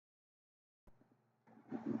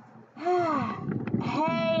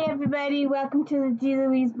Hey everybody, welcome to the D.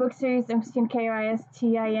 Louise book series. I'm Christina,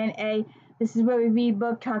 Kristina. This is where we read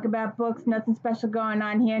book, talk about books, nothing special going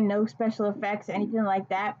on here, no special effects, anything like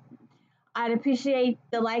that. I'd appreciate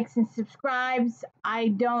the likes and subscribes. I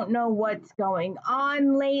don't know what's going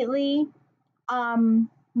on lately.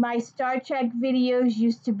 My Star Trek videos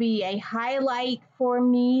used to be a highlight for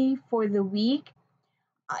me for the week.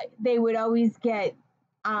 They would always get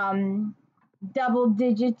double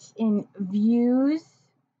digits in views.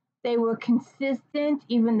 They were consistent.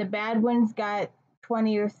 Even the bad ones got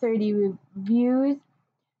 20 or 30 views.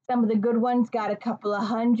 Some of the good ones got a couple of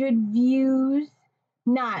hundred views.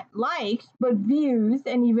 Not likes, but views.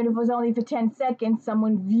 And even if it was only for 10 seconds,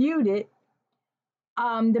 someone viewed it.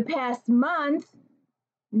 The past month,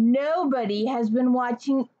 nobody has been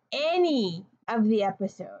watching any of the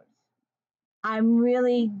episodes. I'm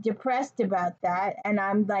really depressed about that, and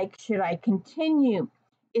I'm like, should I continue?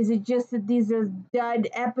 Is it just that these are dud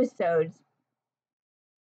episodes?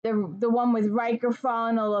 The one with Riker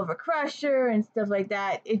falling all over Crusher and stuff like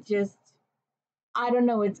that. It just, I don't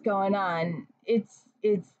know what's going on. It's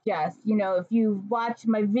just, if you watch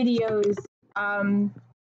my videos,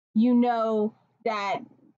 you know that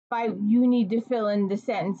you need to fill in the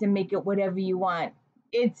sentence and make it whatever you want.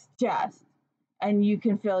 It's just. And you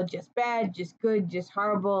can feel just bad, just good, just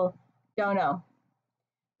horrible, don't know.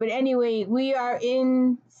 But anyway, we are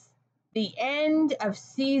in the end of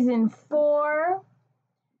season 4,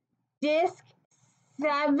 disc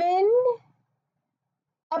 7,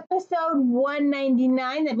 episode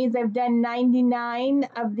 199. That means I've done 99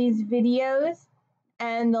 of these videos,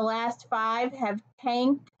 and the last 5 have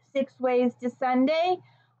tanked 6 ways to Sunday.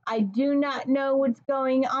 I do not know what's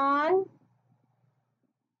going on.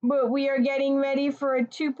 But we are getting ready for a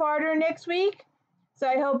 2-parter next week. So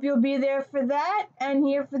I hope you'll be there for that and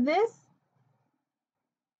here for this.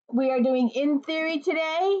 We are doing In Theory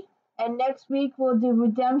today. And next week we'll do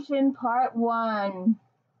Redemption Part 1.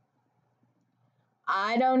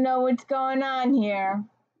 I don't know what's going on here.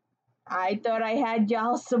 I thought I had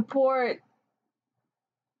y'all's support.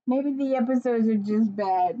 Maybe the episodes are just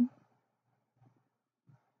bad.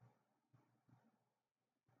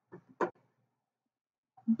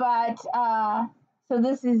 But, so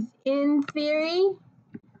this is In Theory,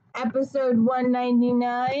 episode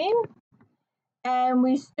 199. And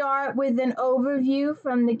we start with an overview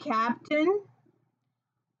from the captain.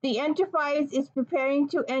 The Enterprise is preparing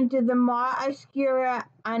to enter the Mare Obscura,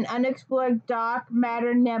 an unexplored dark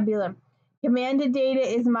matter nebula. Commander Data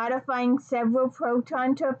is modifying several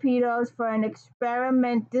proton torpedoes for an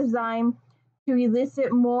experiment designed to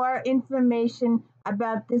elicit more information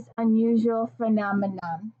about this unusual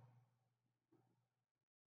phenomenon.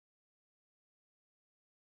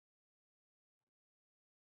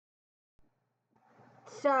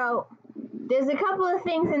 So, there's a couple of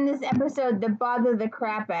things in this episode that bother the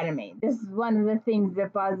crap out of me. This is one of the things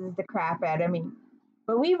that bothers the crap out of me.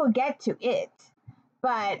 But we will get to it.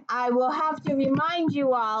 But I will have to remind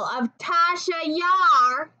you all of Tasha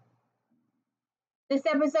Yar. This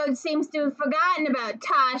episode seems to have forgotten about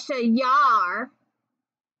Tasha Yar.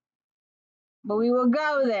 But we will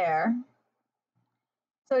go there.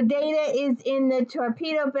 So Data is in the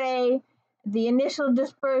torpedo bay. The initial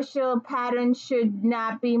dispersal pattern should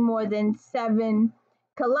not be more than 7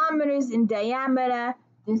 kilometers in diameter.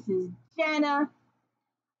 This is Jenna.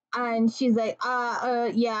 And she's like,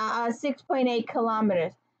 6.8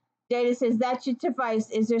 kilometers. Data says, that should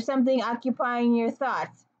suffice. Is there something occupying your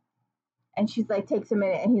thoughts? And she's like, takes a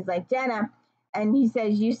minute. And he's like, Jenna. And he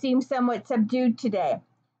says, you seem somewhat subdued today.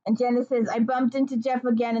 And Jenna says, I bumped into Jeff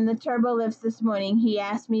again in the turbo lifts this morning. He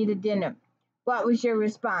asked me to dinner. What was your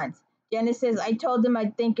response? Jenna says, I told him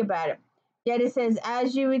I'd think about it. Jenna says,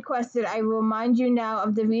 as you requested, I will remind you now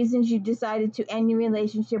of the reasons you decided to end your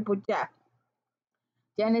relationship with Jeff.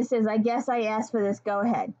 Jenna says, I guess I asked for this. Go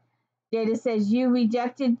ahead. Data says, you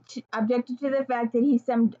objected to the fact that he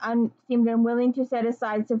seemed unwilling to set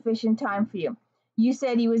aside sufficient time for you. You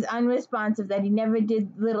said he was unresponsive, that he never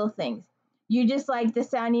did little things. You just liked the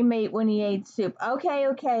sound he made when he ate soup.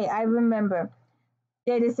 Okay, I remember.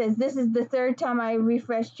 Data says, this is the 3rd time I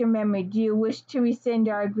refreshed your memory. Do you wish to rescind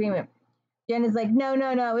our agreement? Jenna's like, no,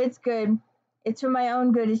 it's good. It's for my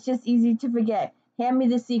own good. It's just easy to forget. Hand me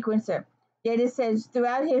the sequencer. Data says,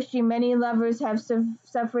 throughout history, many lovers have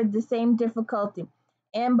suffered the same difficulty.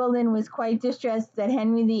 Anne Boleyn was quite distressed that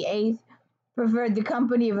Henry VIII preferred the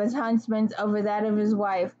company of his huntsmen over that of his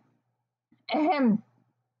wife. Ahem.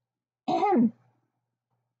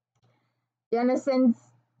 Jenna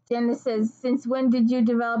says, since when did you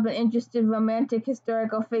develop an interest in romantic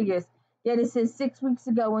historical figures? Jenna says, 6 weeks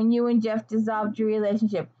ago when you and Jeff dissolved your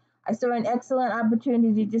relationship. I saw an excellent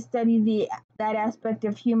opportunity to study that aspect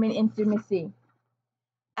of human intimacy.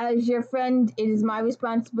 As your friend, it is my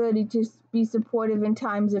responsibility to be supportive in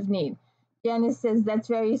times of need. Janice says, that's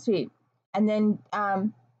very sweet. And then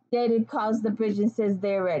Data calls the bridge and says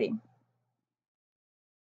they're ready.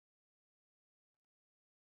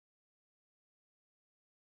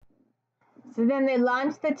 So then they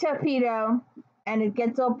launch the torpedo and it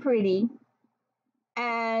gets all pretty.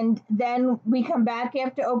 And then we come back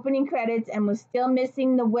after opening credits and we're still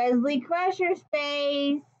missing the Wesley Crusher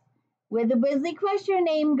space. Where the Wesley Crusher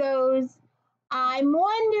name goes. I'm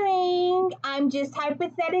wondering, I'm just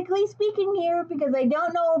hypothetically speaking here because I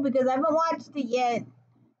don't know, because I haven't watched it yet,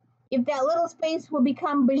 if that little space will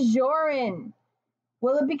become Bajoran.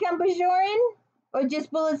 Will it become Bajoran? Or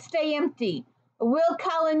just will it stay empty? Or will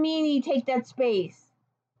Colin Meaney take that space?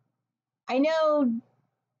 I know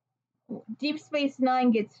Deep Space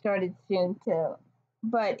Nine gets started soon too.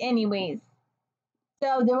 But anyways,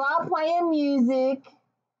 so they're all playing music.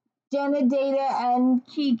 Jenna, Data, and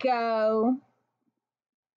Kiko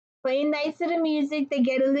playing nice to the music. They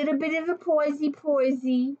get a little bit of a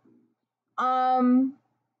poisey.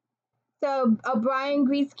 So O'Brien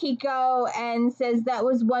greets Kiko and says that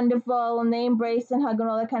was wonderful, and they embrace and hug and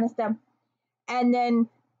all that kind of stuff. And then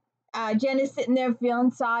Jenna's sitting there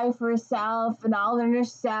feeling sorry for herself and all in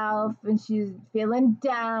herself, and she's feeling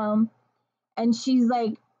down. And she's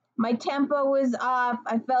like, my tempo was off.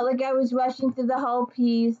 I felt like I was rushing through the whole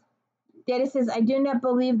piece. Data says, I do not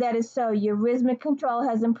believe that is so. Your rhythmic control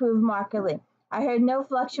has improved markedly. I heard no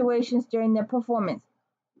fluctuations during the performance.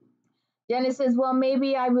 Jenna says, well,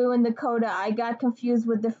 maybe I ruined the coda. I got confused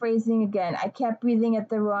with the phrasing again. I kept breathing at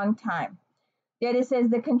the wrong time. Data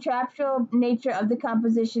says, the contractual nature of the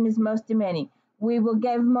composition is most demanding. We will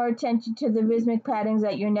give more attention to the rhythmic patterns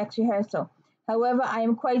at your next rehearsal. However, I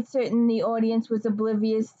am quite certain the audience was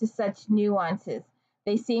oblivious to such nuances.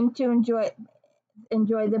 They seemed to enjoy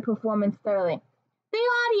the performance thoroughly. The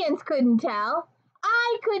audience couldn't tell.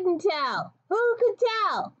 I couldn't tell. Who could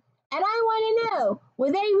tell? And I want to know,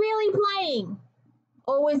 were they really playing?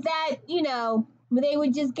 Or was that, they were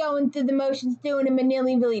just going through the motions doing them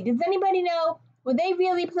nilly-willy? Does anybody know? Were they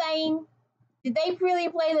really playing? Did they really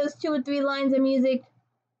play those 2 or 3 lines of music?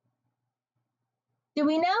 Do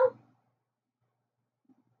we know?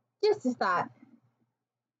 Just a thought.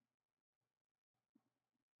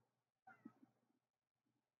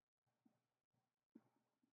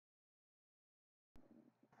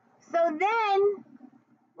 So then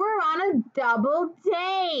we're on a double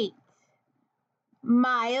date.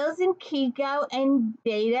 Miles and Kiko and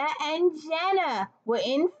Data and Jenna were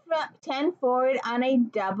in 10 forward on a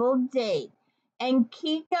double date. And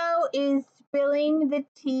Kiko is spilling the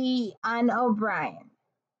tea on O'Brien,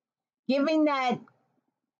 giving that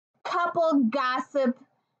couple gossip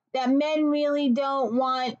that men really don't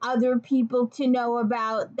want other people to know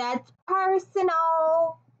about. That's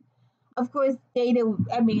personal. Of course, Data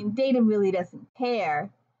really doesn't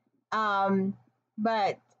care.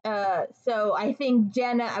 But so I think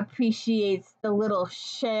Jenna appreciates the little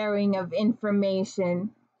sharing of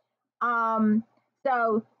information.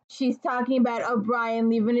 So she's talking about O'Brien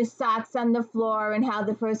leaving his socks on the floor and how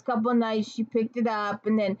the first couple nights she picked it up,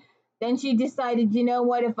 and then she decided, you know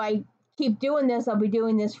what, if I keep doing this, I'll be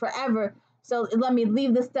doing this forever. So let me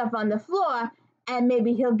leave the stuff on the floor, and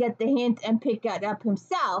maybe he'll get the hint and pick it up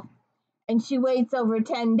himself. And she waits over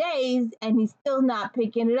 10 days, and he's still not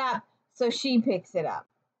picking it up, so she picks it up.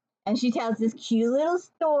 And she tells this cute little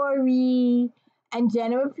story, and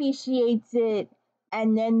Jenna appreciates it,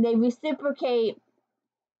 and then they reciprocate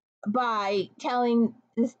by telling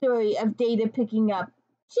the story of Data picking up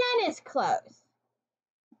Jenna's clothes.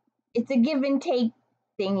 It's a give and take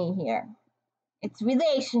thingy here. It's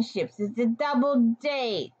relationships. It's a double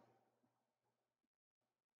date.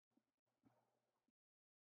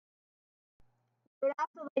 But I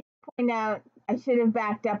also like to point out, I should have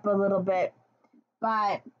backed up a little bit,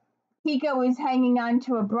 but Kiko is hanging on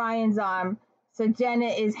to O'Brien's arm, so Jenna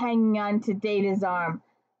is hanging on to Data's arm.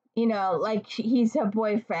 Like he's her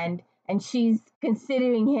boyfriend, and she's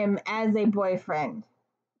considering him as a boyfriend.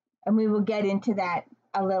 And we will get into that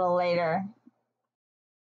a little later.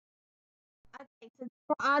 Okay, so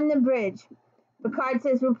we're on the bridge. Picard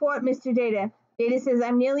says, report, Mr. Data. Data says,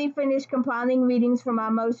 I'm nearly finished compiling readings from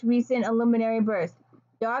our most recent illuminary burst.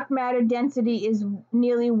 Dark matter density is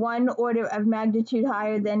nearly 1 order of magnitude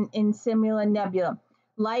higher than in similar nebula.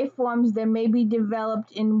 Life forms that may be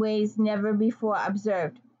developed in ways never before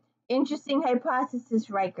observed. Interesting hypothesis,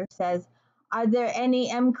 Riker says. Are there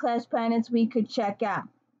any M-class planets we could check out?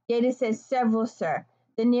 Data says several, sir.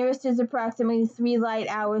 The nearest is approximately 3 light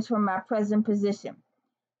hours from our present position.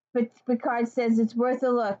 But Picard says it's worth a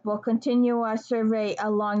look. We'll continue our survey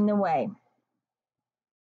along the way.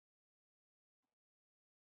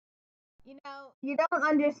 You don't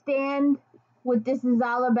understand what this is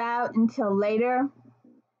all about until later,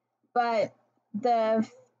 but the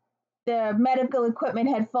the medical equipment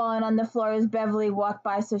had fallen on the floor as Beverly walked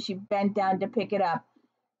by, so she bent down to pick it up.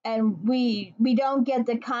 And we don't get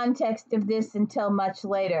the context of this until much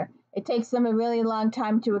later. It takes them a really long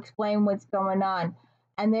time to explain what's going on,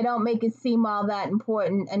 and they don't make it seem all that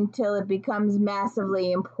important until it becomes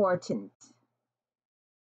massively important.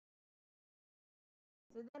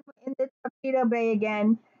 So then we're in the torpedo bay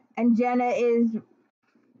again, and Jenna is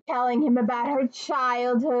telling him about her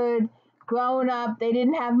childhood, growing up. They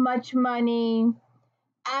didn't have much money.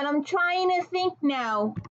 And I'm trying to think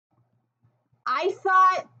now. I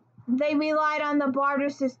thought they relied on the barter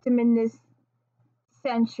system in this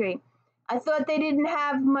century. I thought they didn't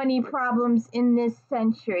have money problems in this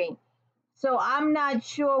century. So I'm not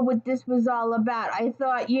sure what this was all about. I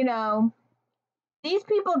thought, these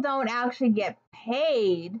people don't actually get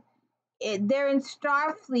paid. They're in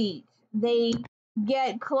Starfleet. They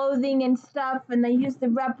get clothing and stuff, and they use the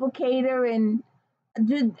replicator. And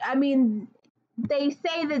they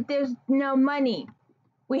say that there's no money.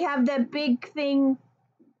 We have that big thing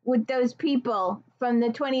with those people from the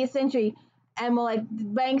 20th century, and we're like,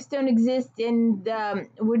 banks don't exist, and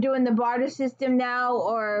we're doing the barter system now,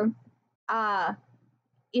 or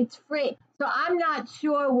it's free. So I'm not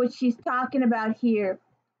sure what she's talking about here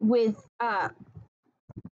with her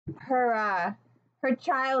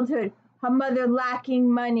childhood, her mother lacking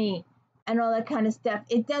money, and all that kind of stuff.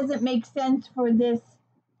 It doesn't make sense for this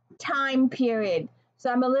time period, so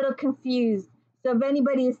I'm a little confused. So if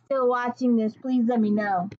anybody is still watching this, please let me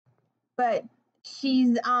know. But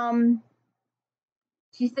she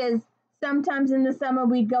says sometimes in the summer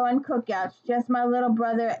we'd go on cookouts, just my little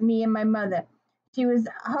brother, me, and my mother. She was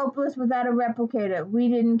hopeless without a replicator. We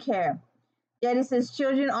didn't care. Data says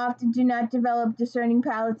children often do not develop discerning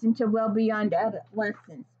palates until well beyond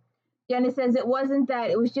adolescence. Jenna says it wasn't that.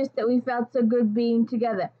 It was just that we felt so good being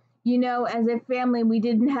together. As a family, we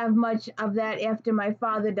didn't have much of that after my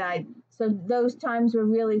father died. So those times were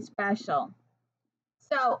really special.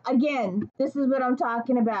 So again, this is what I'm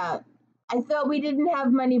talking about. I thought we didn't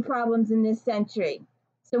have money problems in this century.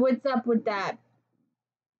 So what's up with that?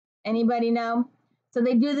 Anybody know? So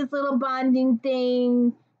they do this little bonding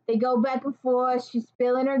thing. They go back and forth. She's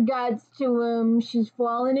spilling her guts to him. She's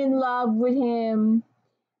falling in love with him.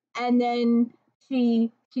 And then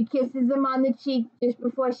she kisses him on the cheek just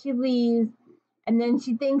before she leaves. And then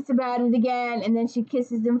she thinks about it again. And then she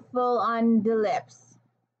kisses him full on the lips.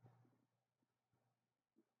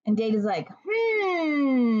 And Data's like,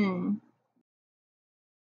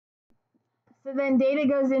 So then Data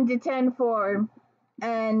goes into 10-4,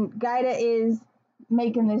 and Gaida is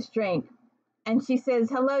making this drink. And she says,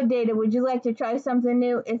 hello, Data, would you like to try something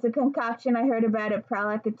new? It's a concoction I heard about at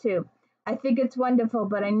Pralaka 2. I think it's wonderful,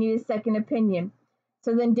 but I need a second opinion.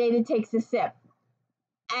 So then Data takes a sip.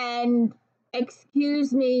 And,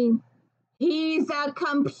 excuse me, he's a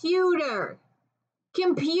computer.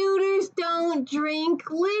 Computers don't drink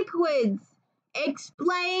liquids.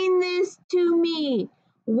 Explain this to me.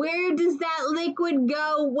 Where does that liquid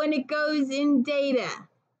go when it goes in Data?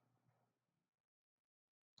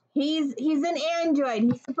 He's an android.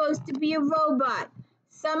 He's supposed to be a robot.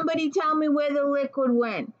 Somebody tell me where the liquid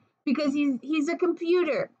went. Because he's a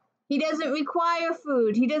computer. He doesn't require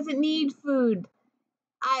food. He doesn't need food.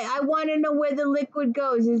 I want to know where the liquid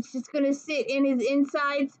goes. It's just going to sit in his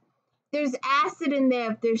insides. There's acid in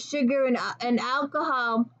there. If there's sugar and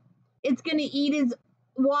alcohol, it's going to eat his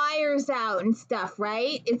wires out and stuff,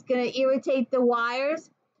 right? It's going to irritate the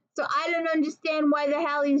wires. So I don't understand why the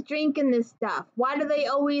hell he's drinking this stuff. Why do they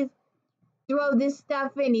always throw this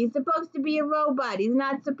stuff in? He's supposed to be a robot. He's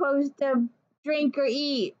not supposed to drink or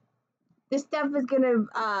eat. This stuff is going to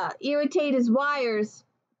irritate his wires.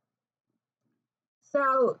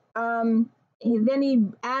 So then he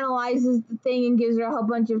analyzes the thing and gives her a whole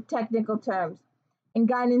bunch of technical terms. And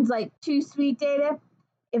Guinan's like, too sweet, Data?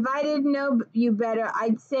 If I didn't know you better,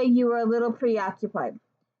 I'd say you were a little preoccupied.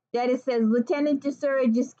 Data says, Lieutenant Desura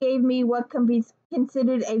just gave me what can be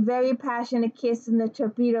considered a very passionate kiss in the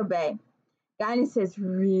torpedo bay. Guinan says,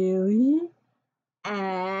 really?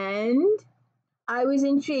 And? I was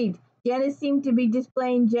intrigued. Janice seemed to be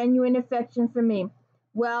displaying genuine affection for me.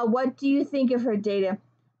 Well, what do you think of her, Data?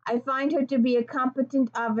 I find her to be a competent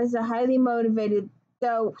officer, highly motivated,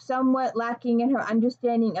 though somewhat lacking in her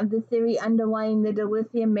understanding of the theory underlying the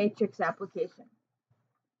dilithium matrix application.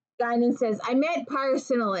 Guinan says, I meant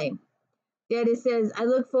personally. Data says, I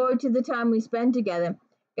look forward to the time we spend together.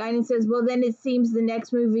 Guinan says, well, then it seems the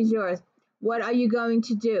next move is yours. What are you going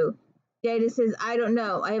to do? Data says, I don't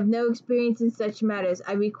know. I have no experience in such matters.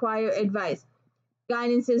 I require advice.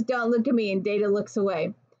 Guinan says, don't look at me, and Data looks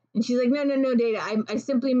away. And she's like, no, Data. I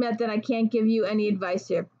simply meant that I can't give you any advice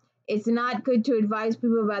here. It's not good to advise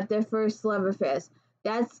people about their first love affairs.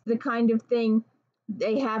 That's the kind of thing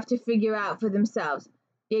they have to figure out for themselves.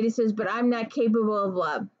 Data says, but I'm not capable of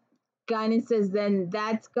love. Guinan says, then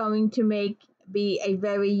that's going to be a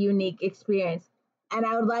very unique experience. And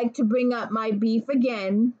I would like to bring up my beef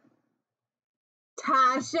again.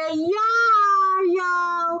 Tasha Yar,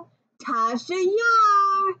 y'all. Tasha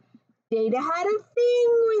Yar. Data had a thing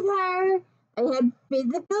with her. They had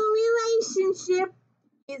physical relationship.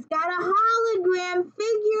 He's got a hologram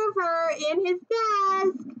figure of her in his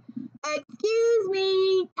desk. Excuse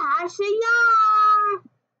me, Tasha Yar.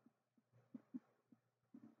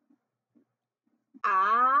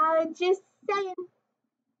 Just saying.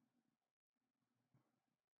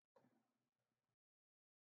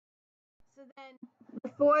 So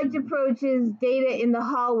then Forge approaches Data in the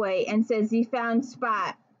hallway and says he found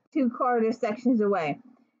Spot 2 corridor sections away.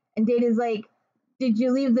 And Data's like, did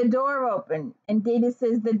you leave the door open? And Data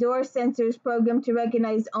says the door sensor is programmed to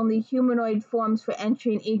recognize only humanoid forms for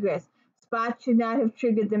entry and egress. Spot should not have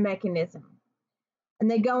triggered the mechanism. And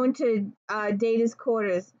they go into Data's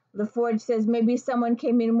quarters. LaForge says maybe someone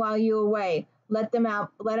came in while you were away. Let him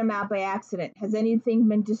out by accident. Has anything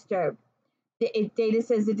been disturbed? Data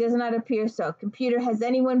says it does not appear so. Computer, has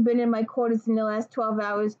anyone been in my quarters in the last 12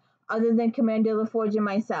 hours other than Commander LaForge and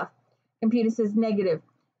myself? Computer says negative.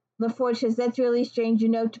 LaForge says, that's really strange. You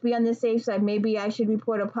know, to be on the safe side, maybe I should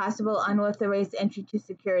report a possible unauthorized entry to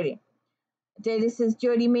security. Data says,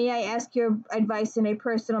 Jody, may I ask your advice in a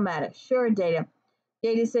personal matter? Sure, Data.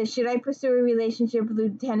 Data says, should I pursue a relationship with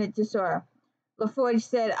Lieutenant Tesoro? LaForge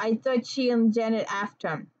said, I thought she and Janet after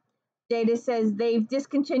him. Data says they've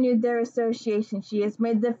discontinued their association. She has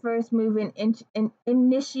made the first move in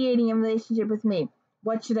initiating a relationship with me.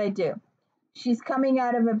 What should I do? She's coming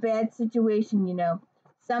out of a bad situation, you know.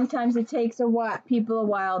 Sometimes it takes people a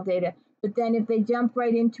while, Data. But then if they jump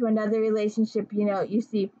right into another relationship, you know, you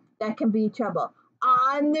see, that can be trouble.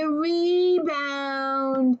 On the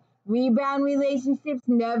rebound. Rebound relationships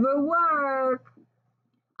never work.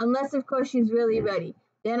 Unless, of course, she's really ready.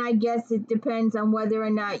 Then I guess it depends on whether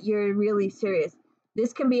or not you're really serious.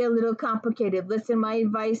 This can be a little complicated. Listen, my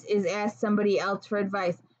advice is ask somebody else for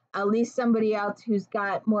advice. At least somebody else who's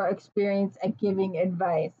got more experience at giving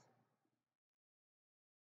advice.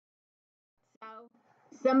 So,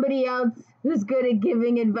 somebody else who's good at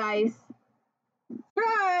giving advice.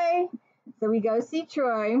 Troy! So we go see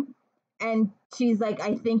Troy, and she's like,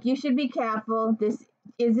 I think you should be careful. This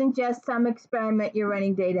isn't just some experiment you're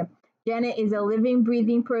running, Data. Jenna is a living,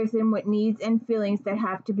 breathing person with needs and feelings that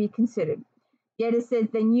have to be considered. Data says,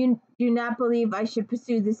 then you do not believe I should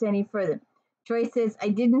pursue this any further. Troy says, I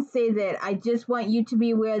didn't say that. I just want you to be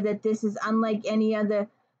aware that this is unlike any other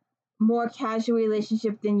more casual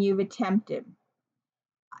relationship than you've attempted.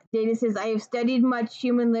 Data says, I have studied much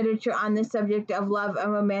human literature on the subject of love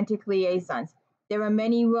and romantic liaisons. There are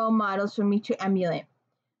many role models for me to emulate.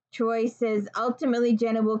 Troy says, ultimately,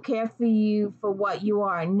 Jenna will care for you for what you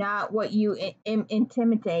are, not what you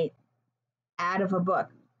intimidate out of a book.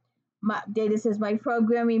 Data says, my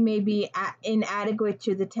programming may be inadequate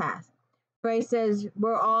to the task. Troy says,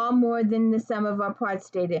 we're all more than the sum of our parts,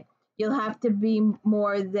 Data. You'll have to be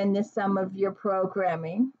more than the sum of your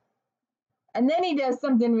programming. And then he does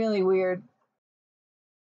something really weird.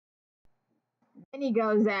 Then he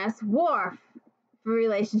goes, asks Worf for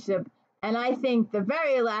relationship. And I think the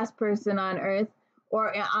very last person on Earth,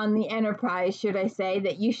 or on the Enterprise, should I say,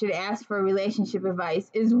 that you should ask for relationship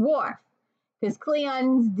advice is Worf. Because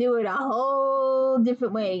Klingons do it a whole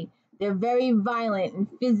different way. They're very violent and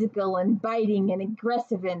physical and biting and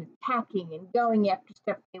aggressive and attacking and going after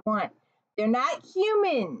stuff they want. They're not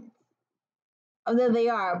humans. Although they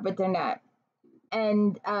are, but they're not.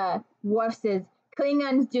 And Worf says,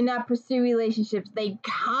 Klingons do not pursue relationships. They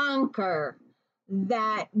conquer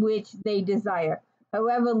that which they desire.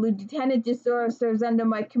 However, Lieutenant Tesoro serves under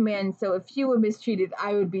my command, so if she were mistreated,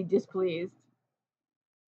 I would be displeased.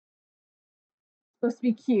 Supposed to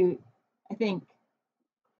be cute, I think.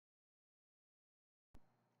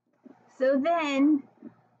 So then,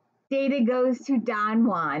 Data goes to Don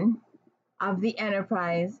Juan of the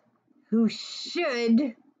Enterprise, who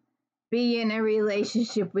should be in a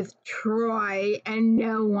relationship with Troy and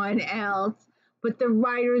no one else, but the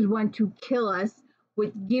writers want to kill us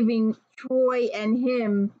with giving Troy and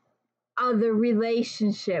him other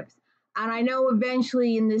relationships. And I know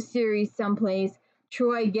eventually in this series someplace,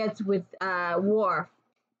 Troy gets with Worf.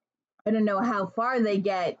 I don't know how far they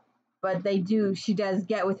get, but they do. She does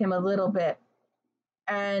get with him a little bit,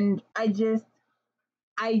 and I just,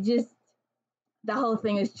 the whole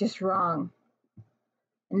thing is just wrong.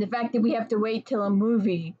 And the fact that we have to wait till a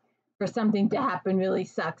movie for something to happen really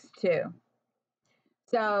sucks too.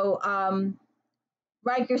 So,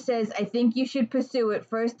 Riker says, I think you should pursue it.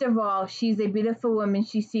 First of all, she's a beautiful woman.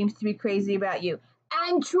 She seems to be crazy about you.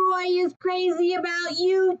 And Troy is crazy about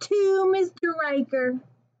you too, Mr. Riker.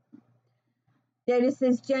 Data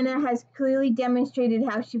says, Jenna has clearly demonstrated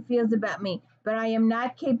how she feels about me, but I am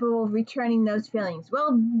not capable of returning those feelings.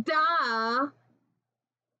 Well, duh.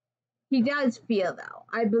 He does feel, though.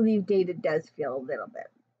 I believe Data does feel a little bit.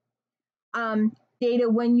 Data,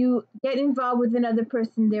 when you get involved with another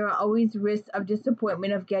person, there are always risks of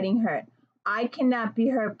disappointment of getting hurt. I cannot be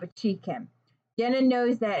hurt, but she can. Jenna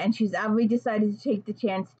knows that, and she's obviously decided to take the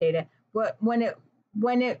chance, Data. But when it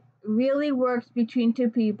really works between two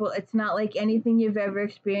people, it's not like anything you've ever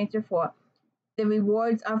experienced before. The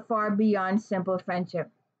rewards are far beyond simple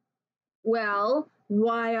friendship. Well,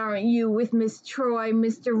 why aren't you with Miss Troy,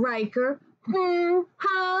 Mr. Riker?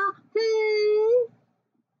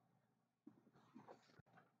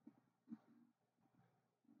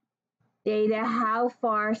 Data, how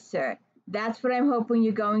far, sir? That's what I'm hoping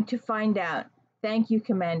you're going to find out. Thank you,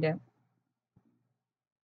 Commander.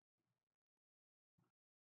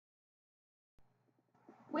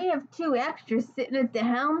 We have 2 extras sitting at the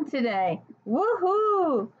helm today.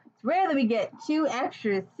 Woohoo! It's rare that we get 2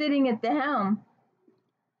 extras sitting at the helm.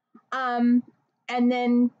 And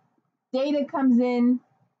then Data comes in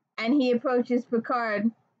and he approaches Picard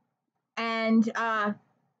and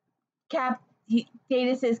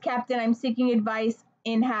Data says, Captain, I'm seeking advice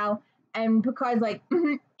in how, and Picard's like,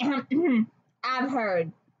 I've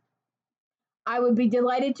heard. I would be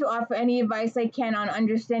delighted to offer any advice I can on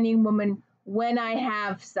understanding women when I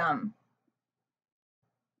have some.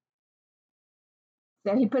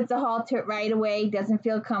 So he puts a halt to it right away, doesn't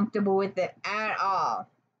feel comfortable with it at all.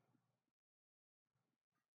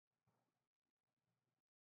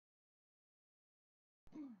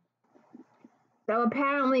 So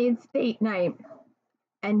apparently it's date night,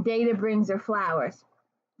 and Data brings her flowers.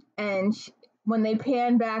 And when they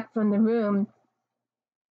pan back from the room,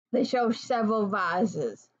 they show several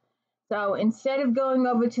vases. So instead of going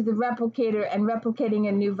over to the replicator and replicating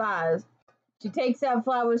a new vase, she takes out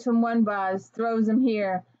flowers from one vase, throws them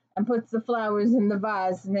here, and puts the flowers in the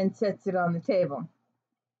vase, and then sets it on the table.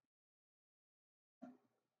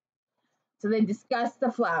 So they discuss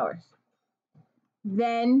the flowers.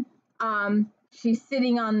 Then she's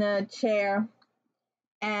sitting on the chair,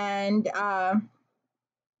 and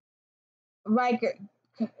Riker,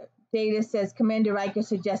 Data says, Commander Riker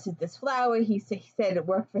suggested this flower. He said it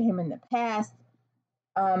worked for him in the past.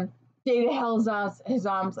 Data holds out his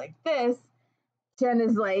arms like this. Jen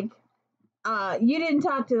is like, you didn't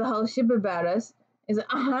talk to the whole ship about us. He's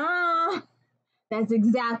like, That's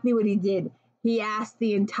exactly what he did. He asked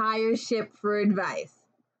the entire ship for advice.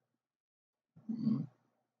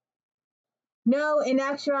 No, in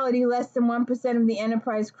actuality, less than 1% of the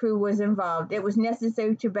Enterprise crew was involved. It was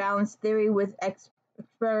necessary to balance theory with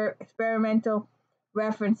experimental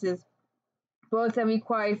references. Both are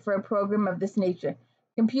required for a program of this nature.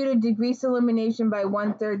 Computer degrease elimination by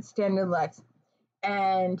 1/3 standard lux.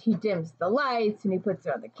 And he dims the lights, and he puts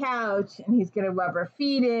it on the couch, and he's going to rub her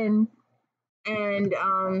feet in. And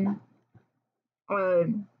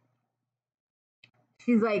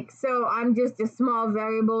she's like, so I'm just a small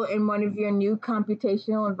variable in one of your new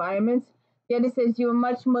computational environments? Jenna says, you are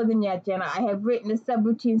much more than that, Jenna. I have written a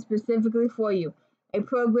subroutine specifically for you, a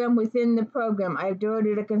program within the program. I have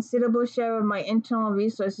devoted a considerable share of my internal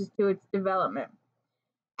resources to its development.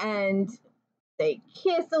 And they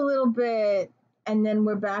kiss a little bit, and then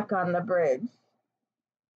we're back on the bridge.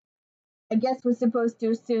 I guess we're supposed to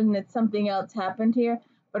assume that something else happened here,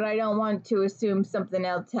 but I don't want to assume something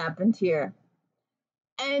else happened here.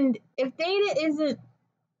 And if Data isn't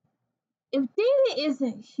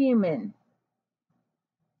human,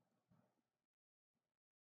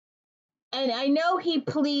 and I know he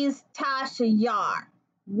pleased Tasha Yar,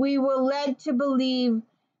 we were led to believe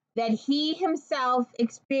that he himself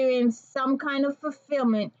experienced some kind of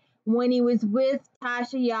fulfillment when he was with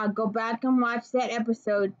Tasha Yar. Go back and watch that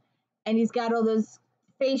episode, and he's got all those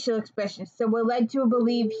facial expressions. So we're led to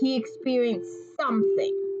believe he experienced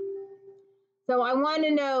something. So I want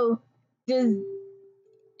to know, does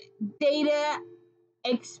Data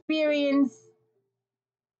experience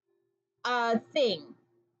a thing,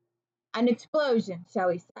 an explosion, shall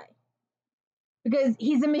we say? Because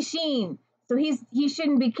he's a machine, so he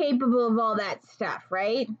shouldn't be capable of all that stuff,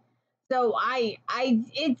 right? So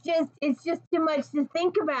it's just too much to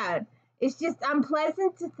think about. It's just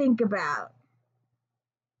unpleasant to think about.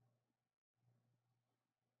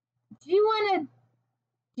 Do you want to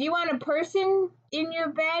do you want a person in your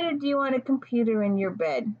bed or do you want a computer in your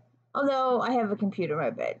bed? Although I have a computer in my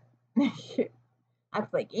bed. I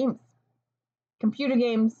play games. Computer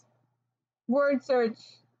games. Word search.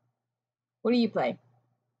 What do you play?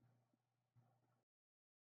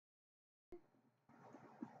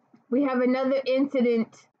 We have another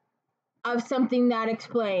incident of something not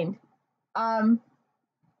explained.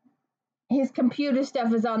 His computer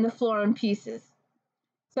stuff is on the floor in pieces.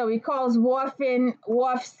 So he calls Worf in.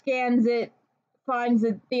 Worf scans it, finds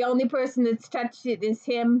that the only person that's touched it is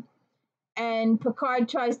him. And Picard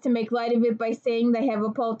tries to make light of it by saying they have a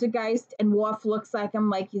poltergeist, and Worf looks like him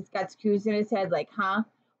like he's got screws in his head, like, huh?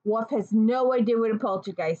 Worf has no idea what a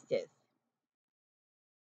poltergeist is.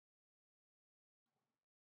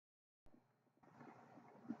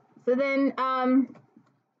 So then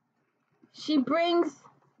she brings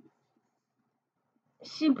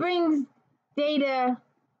Data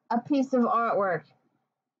a piece of artwork,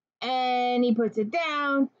 and he puts it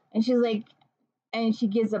down, and she's like, and she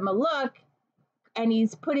gives him a look, and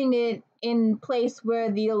he's putting it in place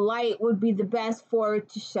where the light would be the best for it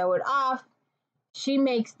to show it off. She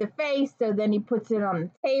makes the face, so then he puts it on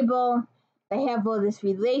the table. They have all this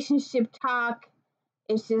relationship talk.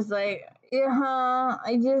 It's just like,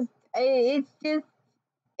 it's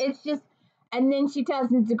just, and then she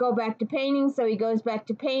tells him to go back to painting, so he goes back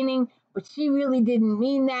to painting, but she really didn't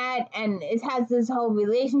mean that, and it has this whole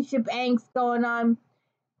relationship angst going on.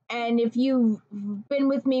 And if you've been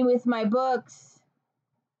with me with my books,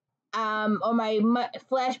 or my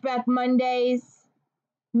Flashback Mondays,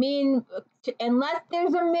 unless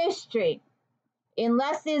there's a mystery,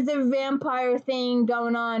 unless there's a vampire thing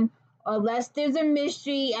going on, or unless there's a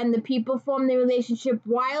mystery and the people form the relationship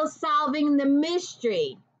while solving the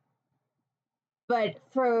mystery. But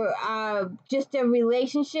for just a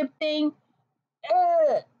relationship thing,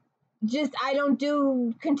 I don't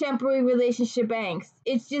do contemporary relationship angst.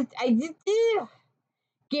 It's just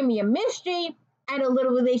give me a mystery and a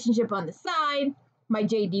little relationship on the side. My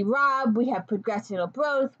JD Robb, we have progressional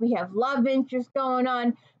growth, we have love interest going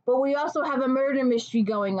on, but we also have a murder mystery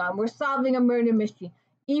going on. We're solving a murder mystery.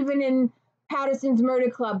 Even in Patterson's Murder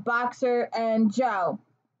Club, Boxer and Joe,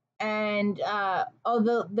 and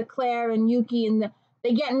the Claire and Yuki, and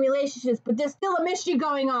they get in relationships, but there's still a mystery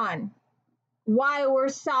going on while we're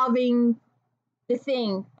solving the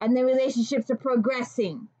thing, and the relationships are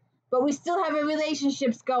progressing. But we still have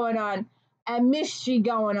relationships going on, and mystery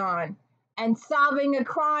going on, and solving a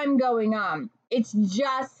crime going on. It's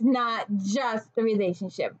just not just the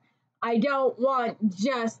relationship. I don't want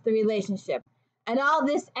just the relationship. And all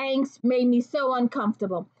this angst made me so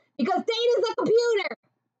uncomfortable because Data's a computer.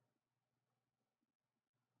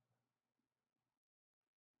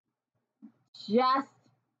 Just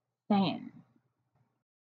saying.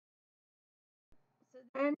 So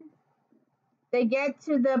then they get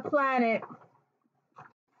to the planet,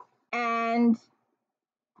 and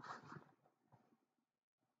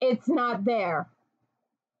it's not there.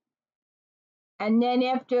 And then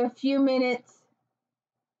after a few minutes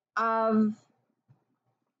of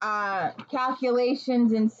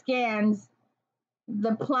calculations and scans,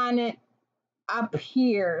 the planet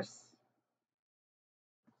appears.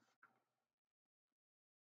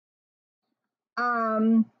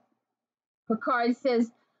 Picard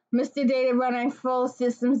says, Mr. Data running full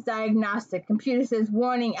systems diagnostic. Computer says,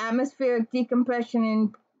 warning, atmospheric decompression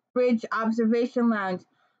in bridge observation lounge.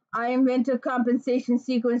 Environmental compensation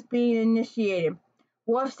sequence being initiated.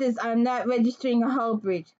 Worf says, I'm not registering a hull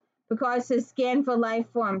breach. Picard says, scan for life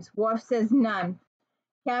forms. Worf says, none.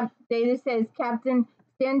 Data says, Captain,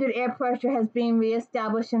 standard air pressure has been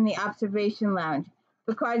reestablished in the observation lounge.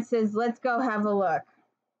 Picard says, let's go have a look.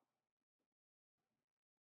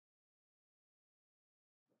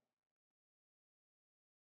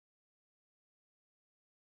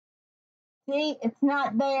 See, it's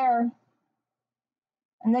not there.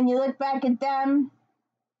 And then you look back at them.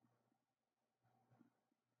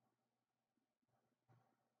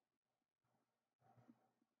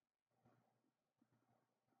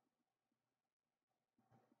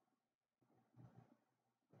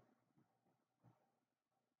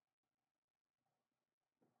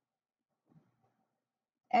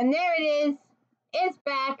 And there it is. It's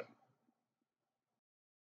back.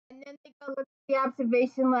 And then they go look at the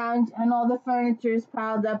observation lounge, and all the furniture is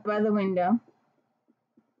piled up by the window.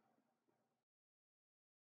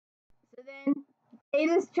 So then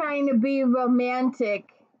Data's trying to be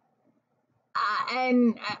romantic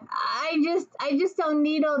I just don't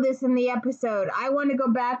need all this in the episode. I want to go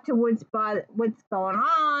back to what's going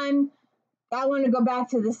on. I want to go back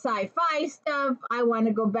to the sci-fi stuff. I want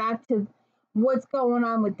to go back to what's going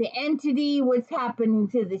on with the entity, what's happening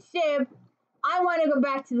to the ship. I want to go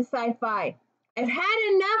back to the sci-fi. I've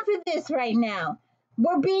had enough of this right now.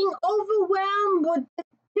 We're being overwhelmed with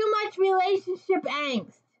too much relationship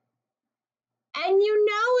angst. And you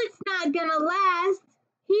know it's not gonna last.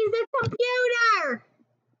 He's a computer.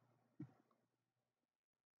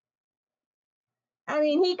 I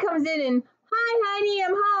mean, he comes in and, hi, honey,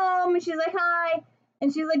 I'm home. And she's like, hi.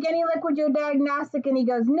 And she's like, any luck with your diagnostic? And he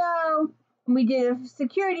goes, no. And we did a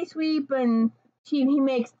security sweep, and he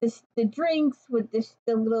makes the drinks with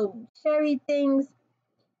the little sherry things.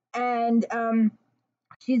 And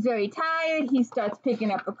she's very tired. He starts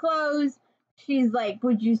picking up her clothes. She's like,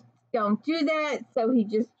 would you don't do that? So he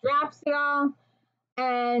just drops it all.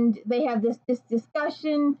 And they have this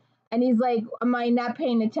discussion. And he's like, am I not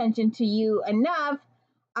paying attention to you enough?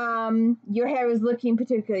 Your hair is looking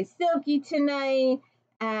particularly silky tonight.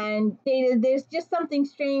 And there's just something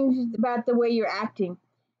strange about the way you're acting.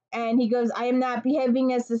 And he goes, I am not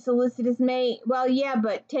behaving as a solicitous maid. Well, yeah,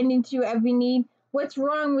 but tending to your every need. What's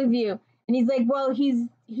wrong with you? And he's like, well, he's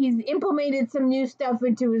implemented some new stuff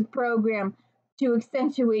into his program to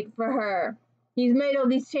accentuate for her. He's made all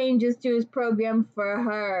these changes to his program for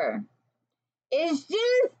her. It's just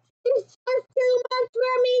too much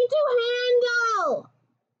for me to handle.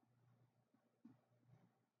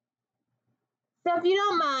 So if you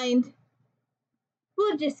don't mind,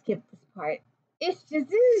 we'll just skip this part. It's just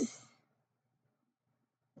this.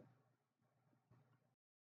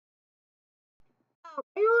 Oh,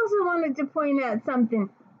 I also wanted to point out something.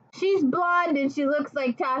 She's blonde and she looks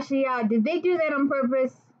like Tasha Yar. Did they do that on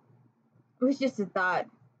purpose? It was just a thought.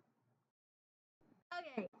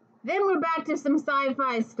 Okay, then we're back to some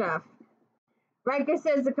sci-fi stuff. Riker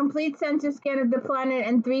says a complete sensor scan of the planet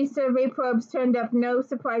and 3 survey probes turned up no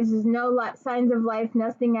surprises, no signs of life,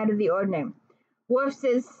 nothing out of the ordinary. Worf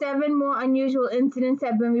says 7 more unusual incidents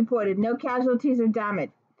have been reported, no casualties or damage.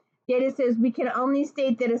 Data says we can only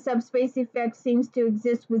state that a subspace effect seems to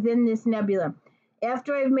exist within this nebula.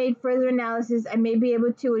 After I've made further analysis, I may be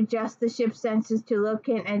able to adjust the ship's sensors to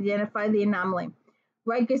locate and identify the anomaly.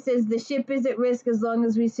 Riker says the ship is at risk as long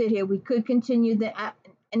as we sit here. We could continue the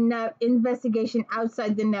investigation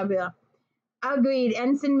outside the nebula. Agreed,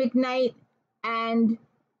 Ensign McKnight. And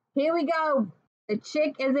here we go. The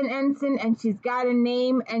chick is an ensign, and she's got a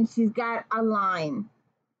name, and she's got a line.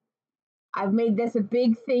 I've made this a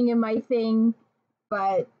big thing in my thing,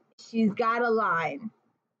 but she's got a line.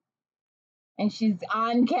 And she's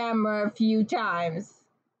on camera a few times.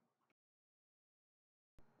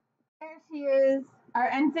 There she is, our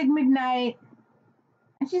Ensign McKnight.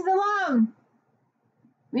 And she's alone.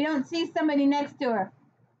 We don't see somebody next to her.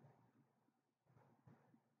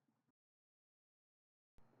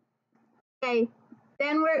 Okay,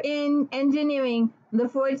 then we're in engineering. The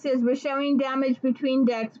Ford says we're showing damage between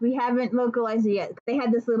decks. We haven't localized it yet. They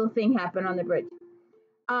had this little thing happen on the bridge.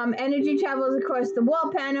 Energy travels across the wall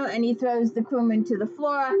panel, and he throws the crewman to the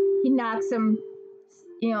floor. He knocks him,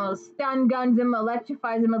 stun guns him,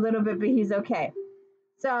 electrifies him a little bit, but he's okay.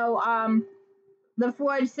 So the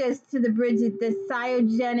Ford says to the bridge that the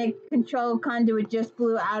cryogenic control conduit just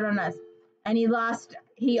blew out on us, and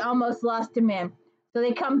he almost lost a man. So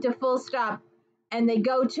they come to full stop, and they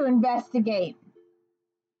go to investigate.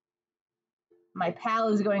 My pal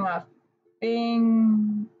is going off.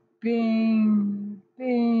 Bing, bing,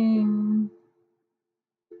 bing,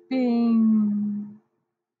 bing.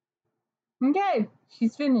 Okay,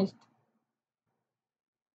 she's finished.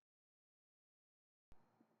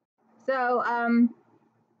 So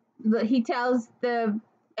he tells the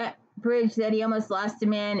bridge that he almost lost a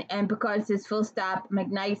man, and Picard says full stop.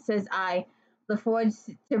 McKnight says aye.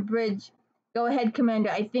 LaForge to bridge. Go ahead, Commander.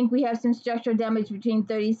 I think we have some structural damage between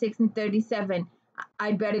 36 and 37.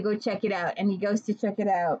 I'd better go check it out. And he goes to check it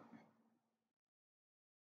out.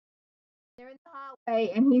 They're in the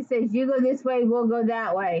hallway, and he says, you go this way, we'll go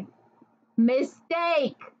that way.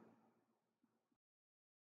 Mistake!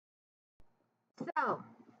 So,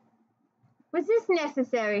 was this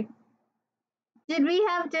necessary? Did we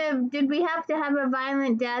have to have a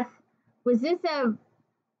violent death? Was this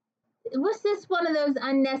one of those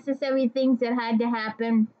unnecessary things that had to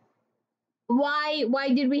happen? Why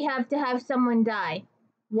did we have to have someone die?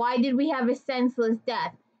 Why did we have a senseless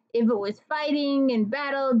death? If it was fighting in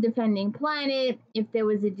battle, defending planet, if there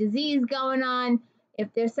was a disease going on,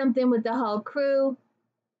 if there's something with the whole crew.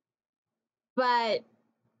 But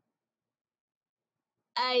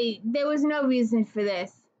there was no reason for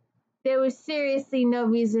this. There was seriously no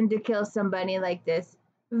reason to kill somebody like this.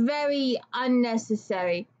 Very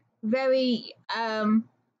unnecessary. Very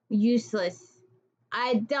useless.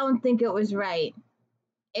 I don't think it was right.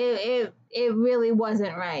 It really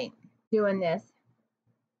wasn't right doing this.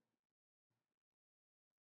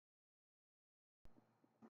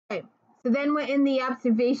 Right. So then we're in the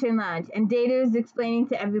observation lounge, and Data is explaining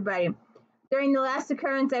to everybody. During the last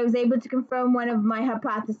occurrence, I was able to confirm one of my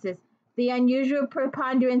hypotheses. The unusual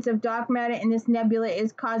preponderance of dark matter in this nebula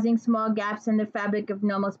is causing small gaps in the fabric of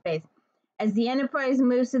normal space. As the Enterprise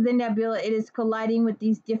moves through the nebula, it is colliding with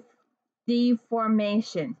these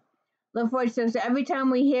deformations. LaForge says, so every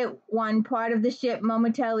time we hit one, part of the ship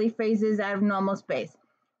momentarily phases out of normal space.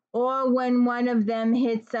 Or when one of them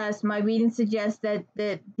hits us, my reading suggests that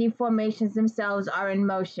the deformations themselves are in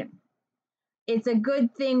motion. It's a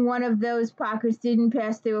good thing one of those pockets didn't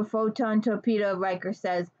pass through a photon torpedo, Riker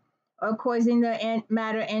says, or causing the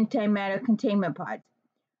matter-antimatter containment pods.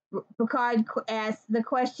 Picard asks, the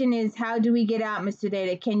question is, how do we get out, Mr.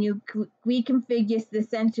 Data? Can you reconfigure the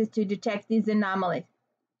sensors to detect these anomalies?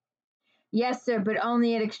 Yes, sir, but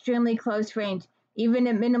only at extremely close range. Even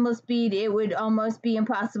at minimal speed, it would almost be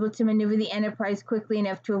impossible to maneuver the Enterprise quickly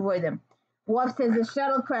enough to avoid them. Worf says the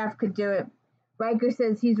shuttlecraft could do it. Riker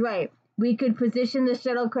says he's right. We could position the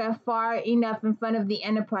shuttlecraft far enough in front of the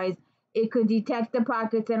Enterprise. It could detect the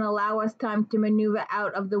pockets and allow us time to maneuver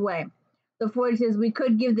out of the way. LaForge says we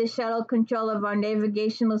could give the shuttle control of our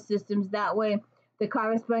navigational systems. That way, the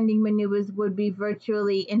corresponding maneuvers would be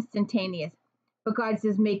virtually instantaneous. Picard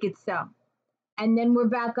says make it so. And then we're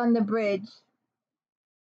back on the bridge.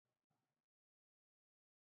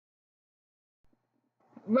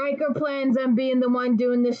 Riker plans on being the one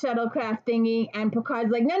doing the shuttlecraft thingy, and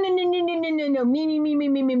Picard's like, no, me.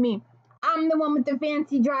 I'm the one with the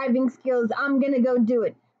fancy driving skills. I'm gonna go do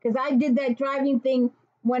it. Because I did that driving thing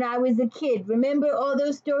when I was a kid. Remember all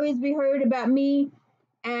those stories we heard about me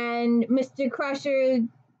and Mr. Crusher,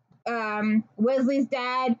 Wesley's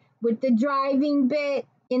dad, with the driving bit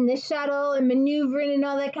in the shuttle and maneuvering and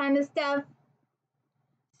all that kind of stuff?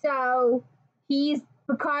 So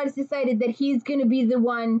Picard's decided that he's going to be the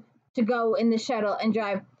one to go in the shuttle and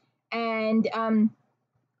drive. And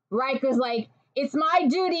Riker's like, it's my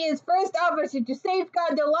duty as first officer to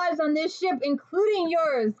safeguard the lives on this ship, including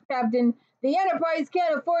yours, Captain. The Enterprise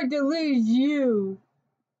can't afford to lose you.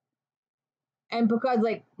 And Picard's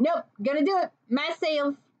like, nope, gonna do it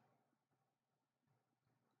myself.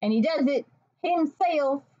 And he does it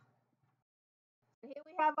himself. Here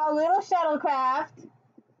we have our little shuttlecraft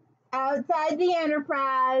outside the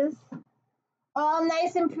Enterprise, all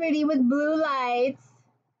nice and pretty with blue lights.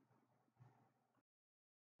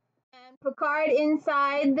 And Picard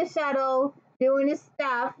inside the shuttle doing his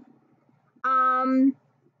stuff.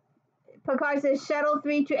 Picard says Shuttle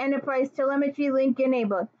 3 to Enterprise telemetry link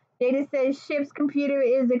enabled. Data says ship's computer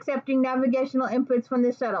is accepting navigational inputs from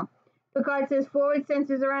the shuttle. Picard says forward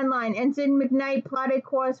sensors are online. Ensign McKnight plotted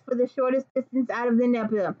course for the shortest distance out of the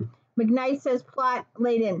nebula. McKnight says plot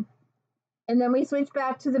laid in. And then we switch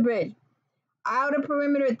back to the bridge. Outer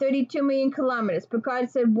perimeter at 32 million kilometers.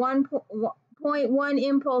 Picard said 1.1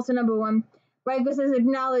 impulse number 1. Riker says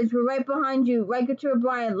acknowledge, we're right behind you. Riker to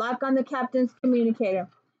O'Brien, lock on the captain's communicator.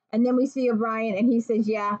 And then we see O'Brien and he says,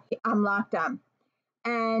 yeah, I'm locked on.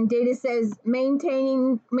 And Data says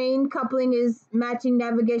maintaining main coupling is matching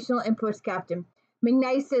navigational inputs, Captain.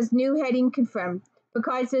 McKnight says new heading confirmed.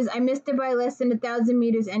 Picard says I missed it by less than 1,000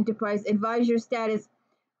 meters, Enterprise. Advise your status.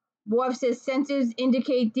 Worf says sensors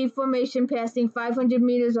indicate deformation passing 500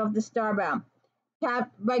 meters off the starbow.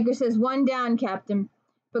 Riker says one down, Captain.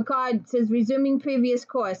 Picard says resuming previous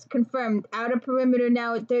course. Confirmed. Outer perimeter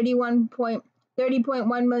now at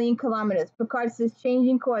 30.1 million kilometers. Picard says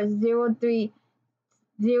changing course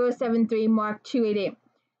 03073 Mark 288.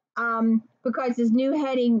 Picard says new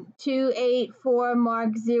heading 284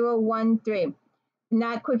 Mark 013.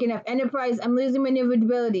 Not quick enough. Enterprise, I'm losing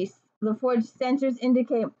maneuverability. LaForge sensors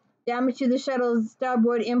indicate damage to the shuttle's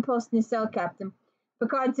starboard impulse nacelle, Captain.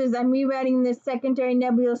 Picard says I'm rerouting the secondary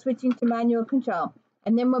nebula, switching to manual control.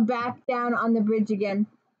 And then we're back down on the bridge again.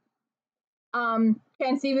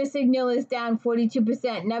 Transceiver signal is down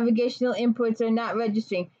 42%. Navigational inputs are not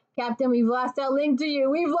registering. Captain, we've lost our link to you.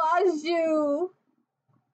 We've lost you.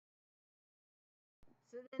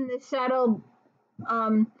 So then the shuttle,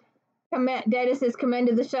 Data says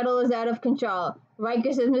commander, the shuttle is out of control.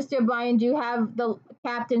 Riker says, Mr. O'Brien, do you have the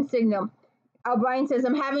captain signal? O'Brien says,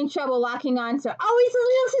 I'm having trouble locking on, sir. Always a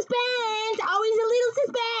little suspense. Always a little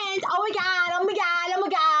suspense. Oh my God. Oh my God. Oh my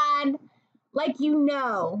God. Like you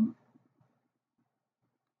know.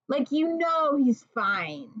 Like you know he's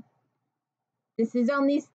fine. This is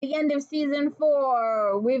only the end of season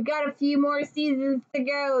 4. We've got a few more seasons to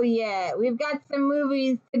go yet. We've got some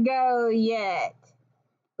movies to go yet.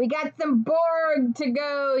 We got some Borg to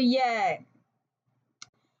go yet.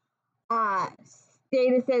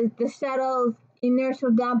 Data says the shuttle's inertial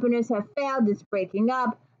dampeners have failed. It's breaking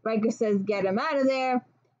up. Riker says, get him out of there.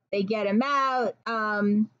 They get him out.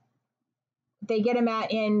 And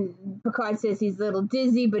Picard says he's a little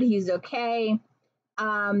dizzy, but he's okay.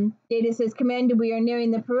 Data says, Commander, we are nearing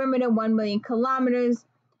the perimeter, 1 million kilometers.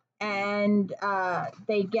 And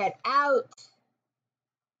they get out.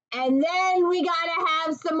 And then we gotta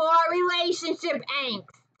have some more relationship angst.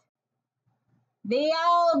 The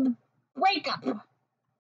old breakup.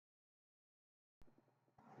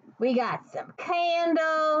 We got some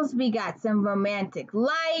candles. We got some romantic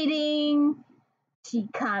lighting. She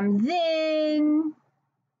comes in.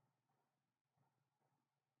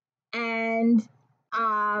 And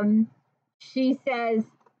she says,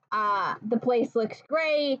 the place looks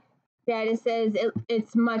great. Data says,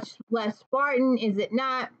 it's much less Spartan, is it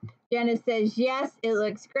not? Jenna says, yes, it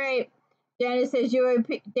looks great. Data says, you're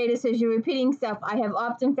repeating stuff. I have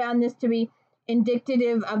often found this to be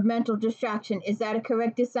indicative of mental distraction. Is that a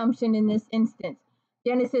correct assumption in this instance?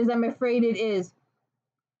 Jenna says, I'm afraid it is.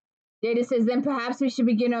 Data says, then perhaps we should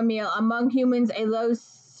begin our meal. Among humans, a low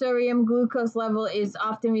serum glucose level is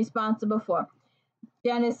often responsible for.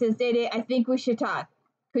 Jenna says, Data, I think we should talk.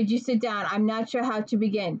 Could you sit down? I'm not sure how to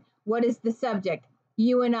begin. What is the subject?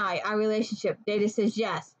 You and I, our relationship. Data says,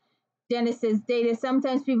 yes. Jenna says, Data,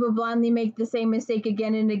 sometimes people blindly make the same mistake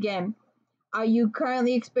again and again. Are you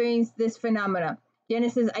currently experiencing this phenomena? Jenna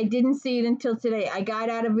says, I didn't see it until today. I got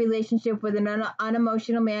out of a relationship with an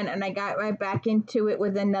unemotional man, and I got right back into it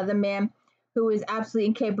with another man who is absolutely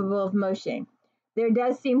incapable of motion. There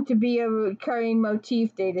does seem to be a recurring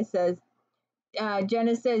motif, Data says.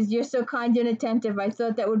 Jenna says, you're so kind and attentive. I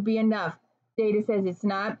thought that would be enough. Data says, it's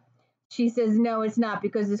not. She says, no, it's not,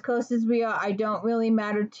 because as close as we are, I don't really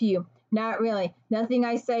matter to you. Not really. Nothing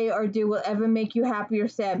I say or do will ever make you happy or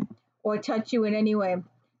sad or touch you in any way.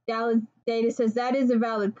 Data says, that is a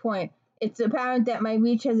valid point. It's apparent that my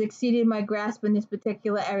reach has exceeded my grasp in this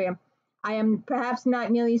particular area. I am perhaps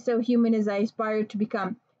not nearly so human as I aspire to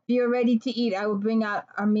become. If you are ready to eat, I will bring out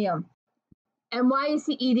our meal. And why is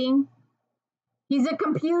he eating? He's a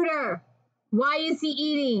computer. Why is he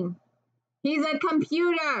eating? He's a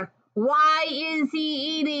computer. Why is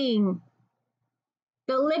he eating?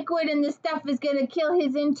 The liquid and the stuff is going to kill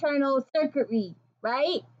his internal circuitry,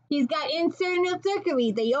 right? He's got internal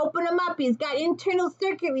circuitry. They open him up. He's got internal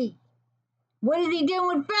circuitry. What is he doing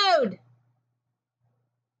with food?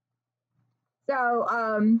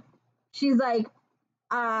 So, she's like,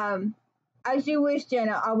 as you wish,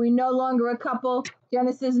 Jenna. Are we no longer a couple?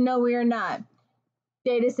 Jenna says, no, we are not.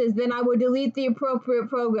 Data says, then I will delete the appropriate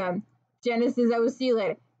program. Jenna says, I will see you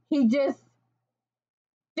later. He just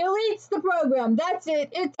deletes the program. That's it.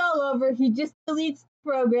 It's all over. He just deletes the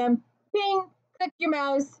program. Ping, click your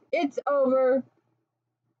mouse. It's over.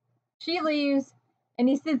 She leaves, and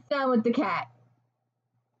he sits down with the cat.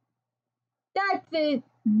 That's it.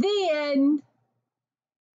 The end.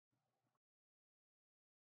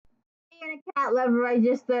 Being a cat lover, I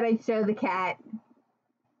just thought I'd show the cat.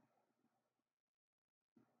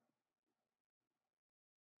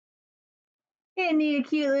 Isn't he a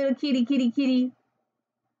cute little kitty?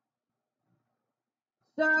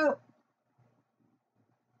 So,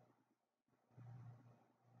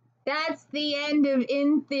 that's the end of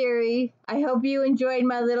In Theory. I hope you enjoyed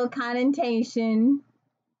my little connotation.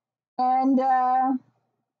 And, I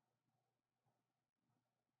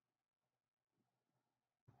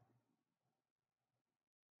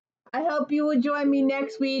hope you will join me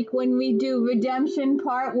next week when we do Redemption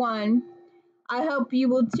Part 1. I hope you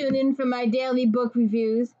will tune in for my daily book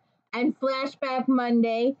reviews and Flashback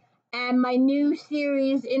Monday and my new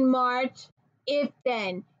series in March, If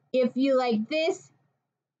Then. If you like this,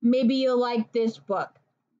 maybe you'll like this book.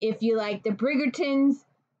 If you like the Bridgertons,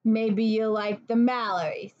 maybe you'll like the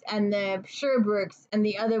Mallorys and the Sherbrooks and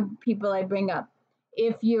the other people I bring up.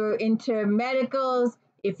 If you're into medicals,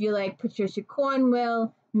 if you like Patricia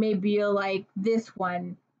Cornwell, maybe you'll like this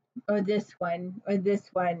one or this one or this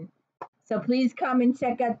one. So please come and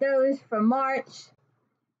check out those for March.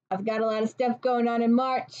 I've got a lot of stuff going on in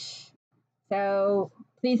March. So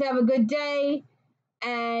please have a good day.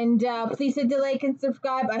 And please hit the like and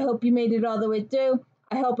subscribe. I hope you made it all the way through.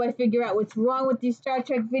 I hope I figure out what's wrong with these Star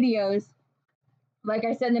Trek videos. Like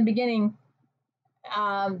I said in the beginning,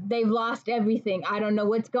 they've lost everything. I don't know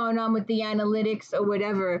what's going on with the analytics or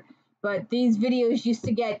whatever. But these videos used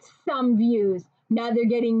to get some views. Now they're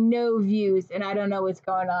getting no views. And I don't know what's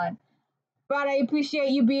going on. But I appreciate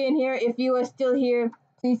you being here. If you are still here,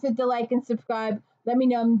 please hit the like and subscribe. Let me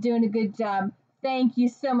know I'm doing a good job. Thank you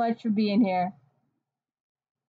so much for being here.